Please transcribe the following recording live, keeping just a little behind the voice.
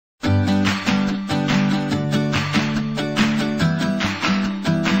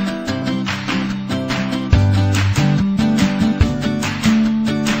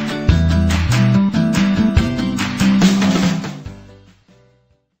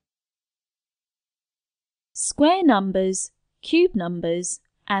Square numbers, cube numbers,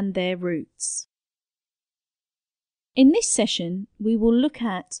 and their roots. In this session, we will look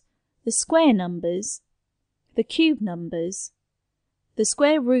at the square numbers, the cube numbers, the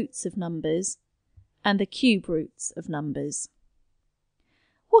square roots of numbers, and the cube roots of numbers.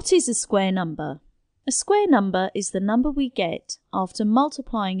 What is a square number? A square number is the number we get after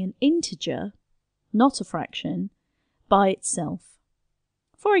multiplying an integer, not a fraction, by itself.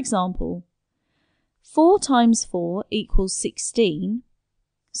 For example, 4 times 4 equals 16,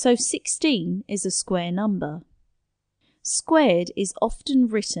 so 16 is a square number. Squared is often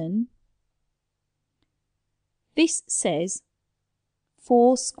written, this says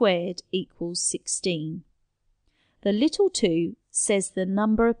 4 squared equals 16. The little 2 says the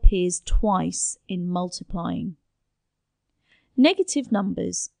number appears twice in multiplying. Negative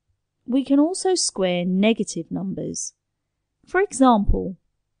numbers. We can also square negative numbers. For example,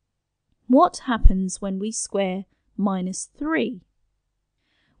 what happens when we square -3?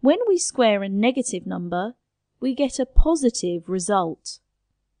 When we square a negative number, we get a positive result,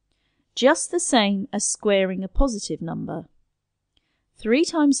 just the same as squaring a positive number. 3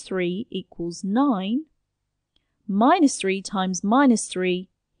 times 3 equals 9, -3 times -3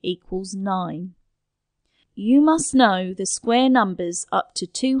 equals 9. You must know the square numbers up to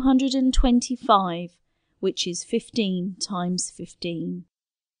 225, which is 15 times 15.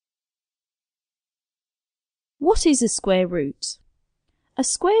 What is a square root? A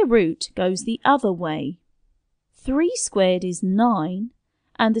square root goes the other way. 3 squared is 9,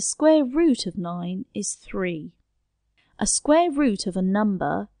 and the square root of 9 is 3. A square root of a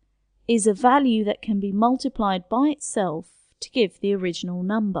number is a value that can be multiplied by itself to give the original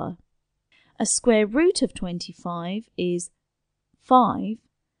number. A square root of 25 is 5,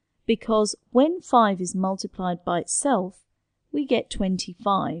 because when 5 is multiplied by itself, we get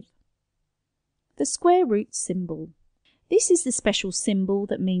 25. The square root symbol. This is the special symbol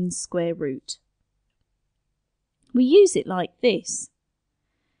that means square root. We use it like this,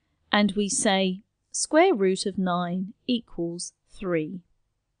 and we say square root of 9 equals 3.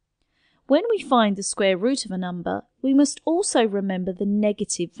 When we find the square root of a number, we must also remember the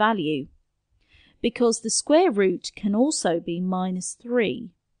negative value, because the square root can also be -3,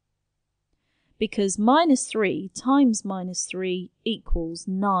 because -3 times -3 equals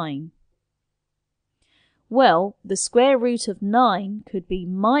 9. Well, the square root of 9 could be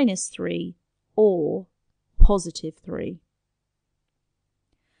 -3 or +3.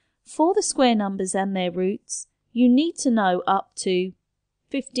 For the square numbers and their roots, you need to know up to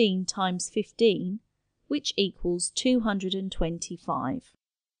 15 times 15, which equals 225.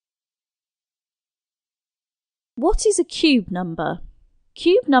 What is a cube number?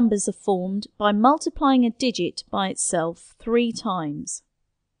 Cube numbers are formed by multiplying a digit by itself 3 times.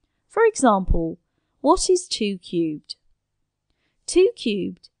 For example, what is 2 cubed? 2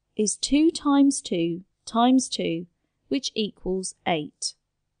 cubed is 2 times 2 times 2, which equals 8.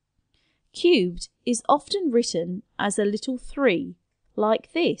 Cubed is often written as a little 3,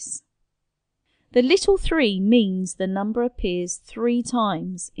 like this. The little 3 means the number appears 3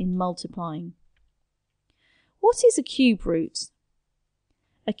 times in multiplying. What is a cube root?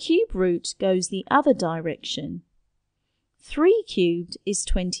 A cube root goes the other direction. 3 cubed is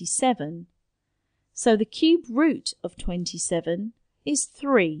 27, so the cube root of 27 is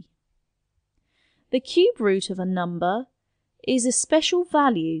 3. The cube root of a number is a special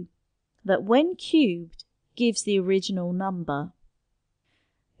value that when cubed gives the original number.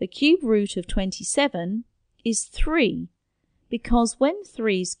 The cube root of 27 is 3, because when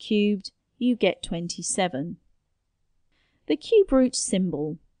 3 is cubed, you get 27. The cube root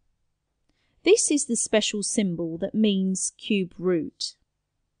symbol. This is the special symbol that means cube root.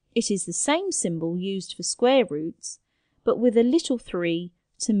 It is the same symbol used for square roots, but with a little 3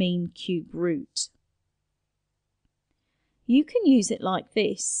 to mean cube root. You can use it like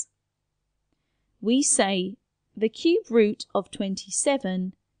this. We say the cube root of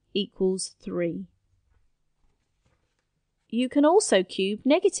 27 equals 3. You can also cube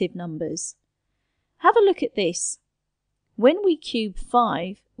negative numbers. Have a look at this. When we cube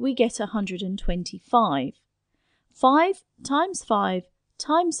 5, we get 125. 5 times 5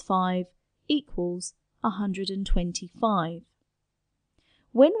 times 5 equals 125.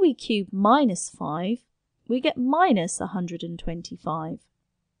 When we cube -5, we get -125.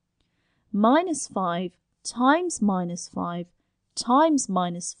 -5 times -5 times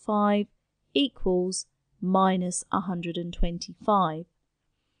 -5 equals -125.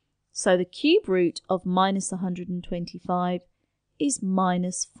 So the cube root of -125 is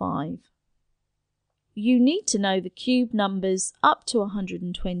 -5. You need to know the cube numbers up to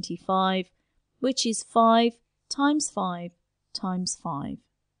 125 which is 5 times 5 times 5.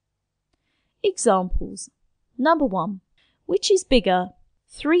 Examples. Number 1. Which is bigger,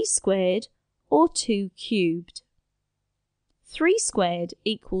 3 squared or 2 cubed? 3 squared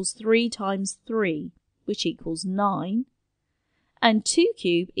equals 3 times 3, which equals 9, and 2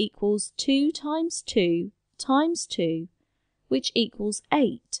 cubed equals 2 times 2 times 2, which equals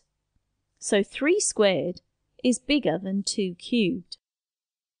 8. So 3 squared is bigger than 2 cubed.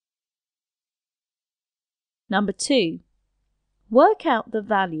 Number 2. Work out the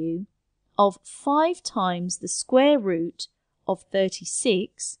value of 5 times the square root of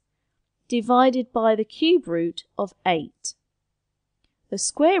 36 divided by the cube root of 8. The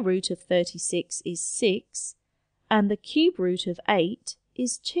square root of 36 is 6, and the cube root of 8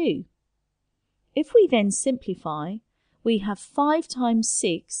 is 2. If we then simplify, we have 5 times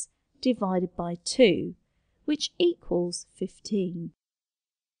 6 divided by 2, which equals 15.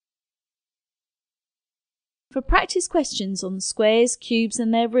 For practice questions on squares, cubes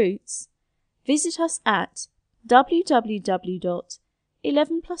and their roots, visit us at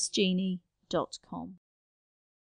www.11plusgenie.com.